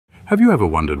Have you ever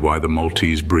wondered why the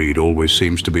Maltese breed always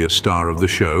seems to be a star of the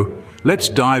show? Let's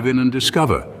dive in and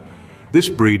discover. This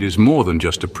breed is more than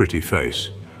just a pretty face.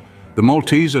 The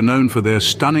Maltese are known for their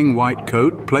stunning white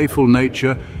coat, playful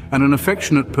nature, and an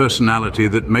affectionate personality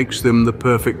that makes them the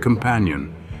perfect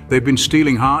companion. They've been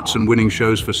stealing hearts and winning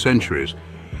shows for centuries.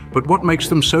 But what makes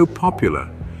them so popular?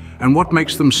 And what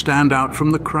makes them stand out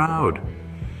from the crowd?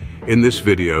 In this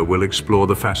video, we'll explore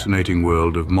the fascinating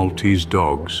world of Maltese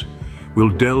dogs. We'll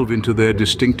delve into their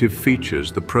distinctive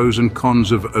features, the pros and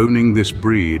cons of owning this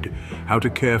breed, how to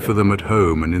care for them at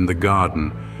home and in the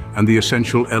garden, and the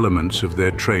essential elements of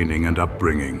their training and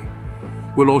upbringing.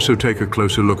 We'll also take a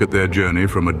closer look at their journey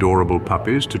from adorable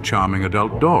puppies to charming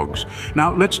adult dogs.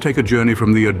 Now, let's take a journey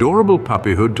from the adorable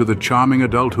puppyhood to the charming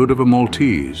adulthood of a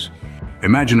Maltese.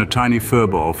 Imagine a tiny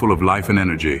furball full of life and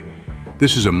energy.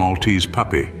 This is a Maltese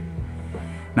puppy.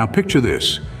 Now picture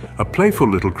this, a playful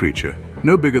little creature,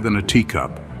 no bigger than a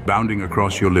teacup, bounding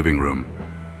across your living room.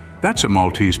 That's a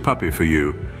Maltese puppy for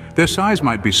you. Their size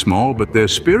might be small, but their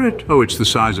spirit, oh, it's the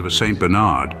size of a Saint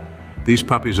Bernard. These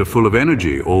puppies are full of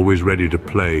energy, always ready to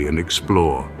play and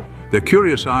explore. Their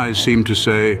curious eyes seem to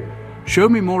say, "Show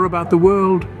me more about the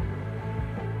world."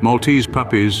 Maltese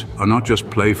puppies are not just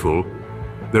playful,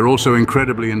 they're also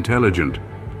incredibly intelligent.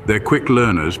 They're quick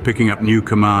learners, picking up new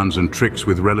commands and tricks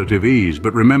with relative ease.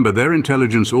 But remember, their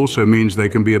intelligence also means they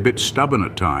can be a bit stubborn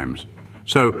at times.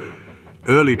 So,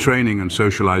 early training and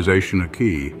socialization are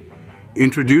key.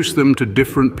 Introduce them to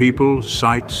different people,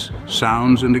 sights,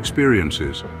 sounds, and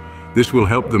experiences. This will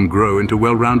help them grow into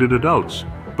well-rounded adults.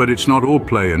 But it's not all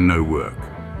play and no work.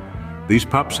 These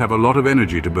pups have a lot of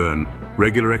energy to burn.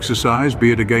 Regular exercise,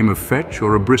 be it a game of fetch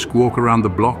or a brisk walk around the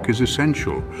block, is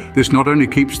essential. This not only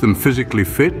keeps them physically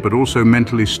fit, but also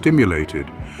mentally stimulated.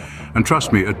 And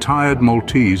trust me, a tired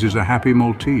Maltese is a happy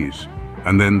Maltese.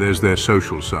 And then there's their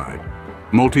social side.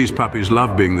 Maltese puppies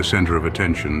love being the center of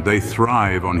attention. They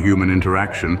thrive on human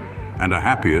interaction and are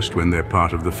happiest when they're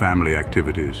part of the family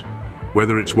activities.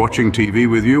 Whether it's watching TV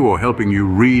with you or helping you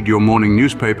read your morning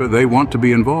newspaper, they want to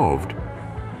be involved.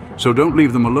 So don't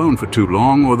leave them alone for too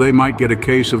long, or they might get a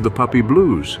case of the puppy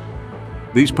blues.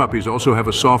 These puppies also have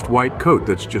a soft white coat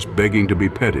that's just begging to be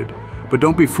petted. But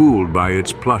don't be fooled by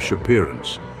its plush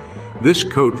appearance. This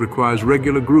coat requires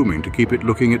regular grooming to keep it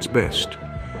looking its best.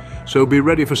 So be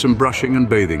ready for some brushing and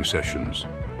bathing sessions.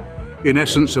 In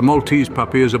essence, a Maltese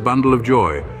puppy is a bundle of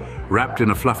joy, wrapped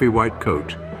in a fluffy white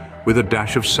coat, with a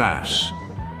dash of sass.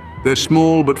 They're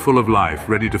small but full of life,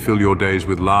 ready to fill your days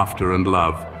with laughter and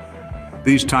love.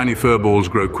 These tiny furballs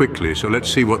grow quickly, so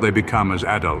let's see what they become as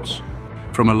adults.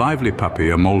 From a lively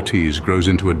puppy, a Maltese grows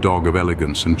into a dog of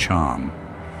elegance and charm.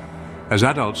 As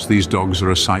adults, these dogs are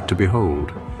a sight to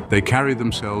behold. They carry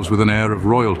themselves with an air of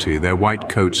royalty, their white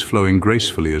coats flowing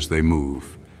gracefully as they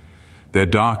move. Their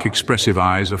dark, expressive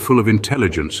eyes are full of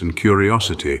intelligence and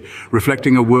curiosity,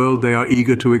 reflecting a world they are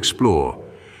eager to explore.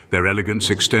 Their elegance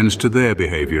extends to their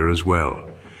behavior as well.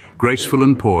 Graceful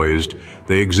and poised,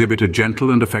 they exhibit a gentle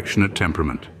and affectionate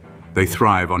temperament. They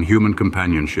thrive on human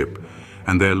companionship,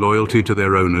 and their loyalty to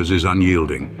their owners is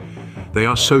unyielding. They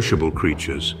are sociable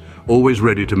creatures, always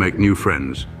ready to make new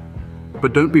friends.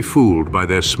 But don't be fooled by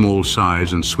their small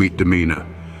size and sweet demeanor,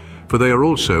 for they are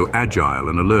also agile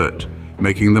and alert,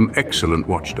 making them excellent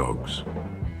watchdogs.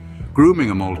 Grooming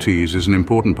a Maltese is an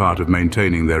important part of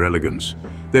maintaining their elegance.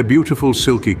 Their beautiful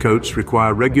silky coats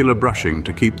require regular brushing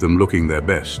to keep them looking their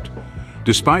best.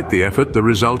 Despite the effort, the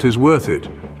result is worth it,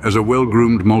 as a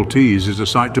well-groomed Maltese is a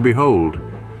sight to behold.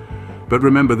 But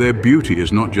remember, their beauty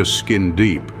is not just skin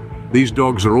deep. These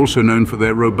dogs are also known for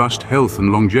their robust health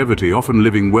and longevity, often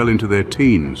living well into their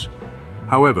teens.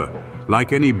 However,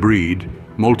 like any breed,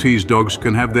 Maltese dogs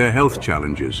can have their health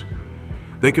challenges.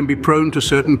 They can be prone to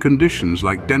certain conditions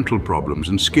like dental problems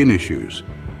and skin issues.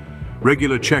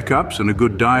 Regular checkups and a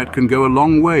good diet can go a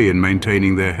long way in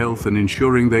maintaining their health and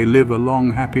ensuring they live a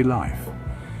long, happy life.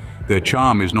 Their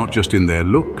charm is not just in their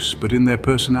looks, but in their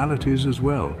personalities as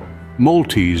well.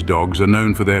 Maltese dogs are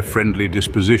known for their friendly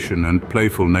disposition and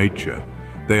playful nature.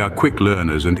 They are quick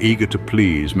learners and eager to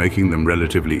please, making them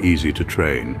relatively easy to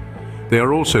train. They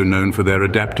are also known for their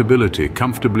adaptability,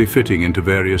 comfortably fitting into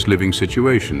various living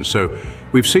situations. So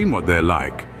we've seen what they're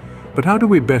like. But how do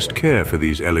we best care for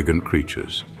these elegant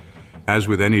creatures? As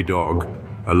with any dog,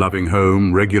 a loving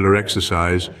home, regular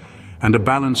exercise, and a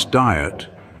balanced diet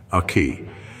are key.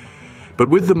 But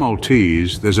with the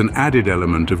Maltese, there's an added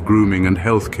element of grooming and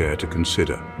healthcare to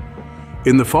consider.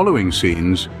 In the following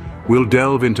scenes, we'll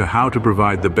delve into how to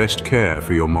provide the best care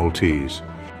for your Maltese.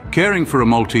 Caring for a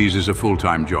Maltese is a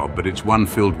full-time job, but it's one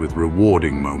filled with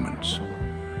rewarding moments.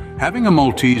 Having a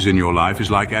Maltese in your life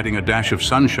is like adding a dash of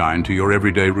sunshine to your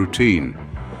everyday routine.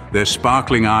 Their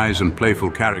sparkling eyes and playful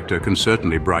character can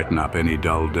certainly brighten up any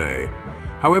dull day.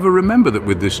 However, remember that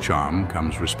with this charm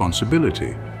comes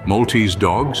responsibility. Maltese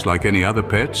dogs, like any other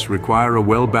pets, require a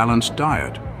well-balanced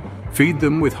diet. Feed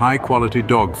them with high-quality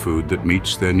dog food that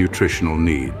meets their nutritional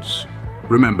needs.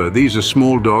 Remember, these are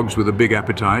small dogs with a big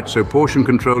appetite, so portion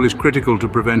control is critical to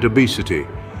prevent obesity.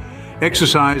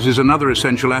 Exercise is another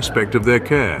essential aspect of their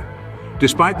care.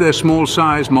 Despite their small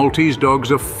size, Maltese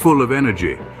dogs are full of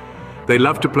energy. They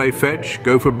love to play fetch,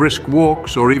 go for brisk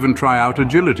walks, or even try out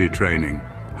agility training.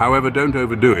 However, don't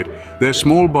overdo it. Their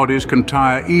small bodies can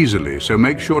tire easily, so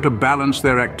make sure to balance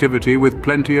their activity with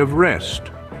plenty of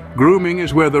rest. Grooming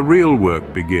is where the real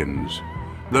work begins.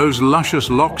 Those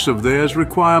luscious locks of theirs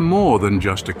require more than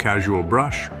just a casual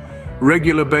brush.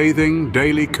 Regular bathing,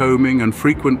 daily combing, and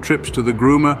frequent trips to the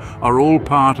groomer are all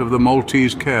part of the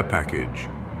Maltese care package.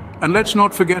 And let's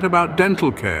not forget about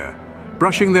dental care.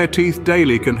 Brushing their teeth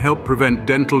daily can help prevent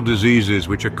dental diseases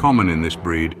which are common in this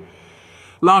breed.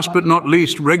 Last but not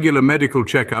least, regular medical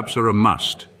checkups are a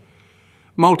must.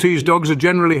 Maltese dogs are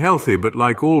generally healthy, but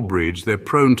like all breeds, they're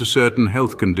prone to certain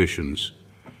health conditions.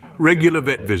 Regular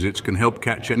vet visits can help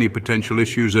catch any potential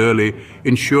issues early,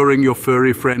 ensuring your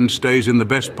furry friend stays in the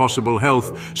best possible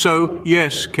health. So,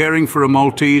 yes, caring for a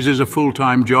Maltese is a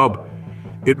full-time job.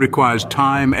 It requires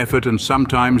time, effort, and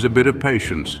sometimes a bit of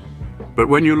patience. But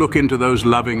when you look into those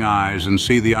loving eyes and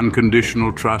see the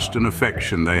unconditional trust and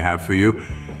affection they have for you,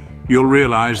 you'll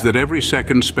realize that every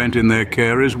second spent in their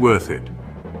care is worth it.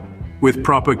 With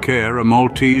proper care, a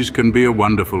Maltese can be a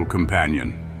wonderful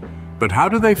companion. But how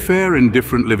do they fare in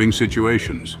different living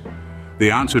situations? The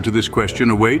answer to this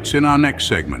question awaits in our next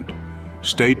segment.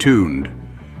 Stay tuned,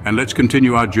 and let's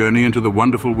continue our journey into the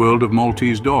wonderful world of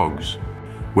Maltese dogs.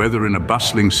 Whether in a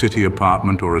bustling city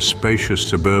apartment or a spacious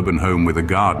suburban home with a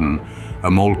garden,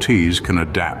 a Maltese can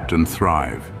adapt and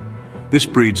thrive. This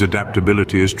breed's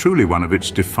adaptability is truly one of its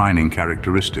defining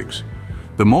characteristics.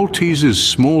 The Maltese's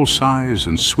small size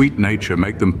and sweet nature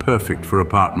make them perfect for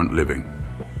apartment living.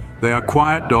 They are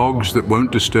quiet dogs that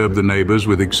won't disturb the neighbors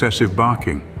with excessive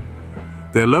barking.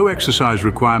 Their low exercise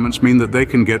requirements mean that they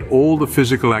can get all the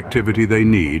physical activity they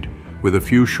need with a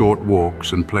few short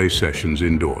walks and play sessions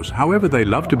indoors. However, they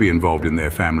love to be involved in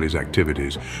their family's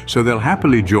activities, so they'll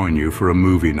happily join you for a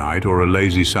movie night or a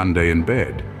lazy Sunday in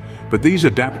bed. But these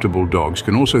adaptable dogs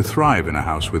can also thrive in a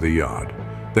house with a yard.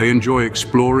 They enjoy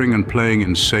exploring and playing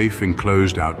in safe,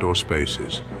 enclosed outdoor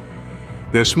spaces.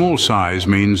 Their small size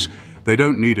means they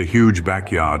don't need a huge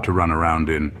backyard to run around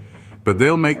in, but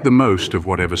they'll make the most of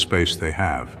whatever space they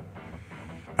have.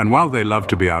 And while they love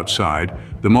to be outside,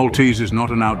 the Maltese is not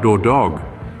an outdoor dog.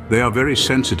 They are very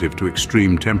sensitive to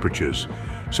extreme temperatures,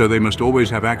 so they must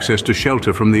always have access to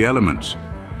shelter from the elements.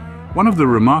 One of the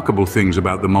remarkable things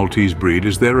about the Maltese breed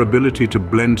is their ability to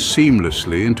blend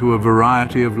seamlessly into a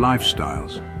variety of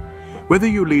lifestyles. Whether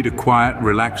you lead a quiet,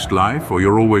 relaxed life or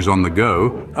you're always on the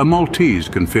go, a Maltese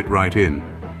can fit right in.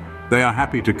 They are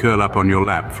happy to curl up on your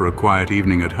lap for a quiet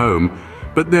evening at home,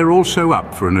 but they're also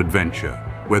up for an adventure,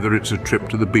 whether it's a trip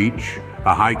to the beach,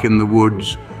 a hike in the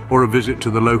woods, or a visit to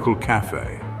the local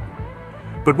cafe.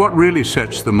 But what really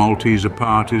sets the Maltese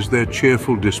apart is their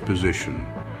cheerful disposition.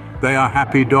 They are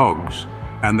happy dogs,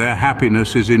 and their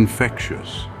happiness is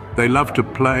infectious. They love to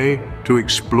play, to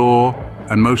explore,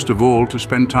 and most of all, to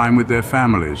spend time with their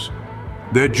families.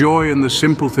 Their joy in the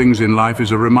simple things in life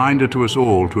is a reminder to us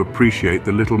all to appreciate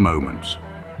the little moments.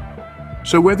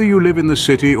 So whether you live in the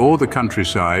city or the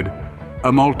countryside,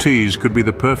 a Maltese could be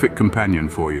the perfect companion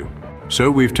for you.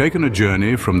 So we've taken a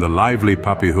journey from the lively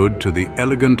puppyhood to the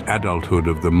elegant adulthood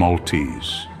of the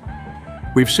Maltese.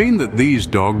 We've seen that these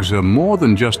dogs are more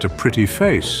than just a pretty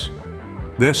face.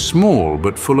 They're small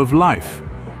but full of life,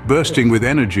 bursting with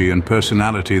energy and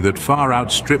personality that far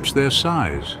outstrips their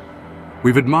size.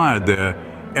 We've admired their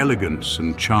elegance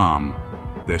and charm.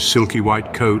 Their silky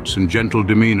white coats and gentle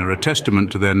demeanor, a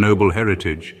testament to their noble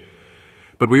heritage.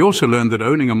 But we also learned that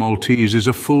owning a Maltese is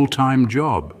a full-time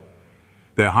job.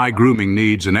 Their high grooming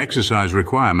needs and exercise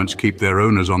requirements keep their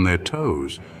owners on their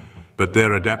toes, but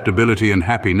their adaptability and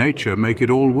happy nature make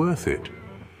it all worth it.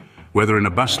 Whether in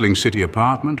a bustling city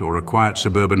apartment or a quiet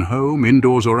suburban home,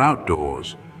 indoors or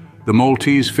outdoors, the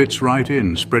Maltese fits right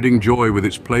in, spreading joy with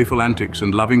its playful antics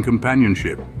and loving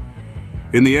companionship.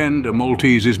 In the end, a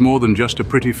Maltese is more than just a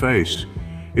pretty face.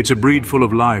 It's a breed full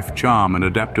of life, charm, and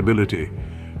adaptability,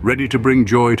 ready to bring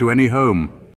joy to any home.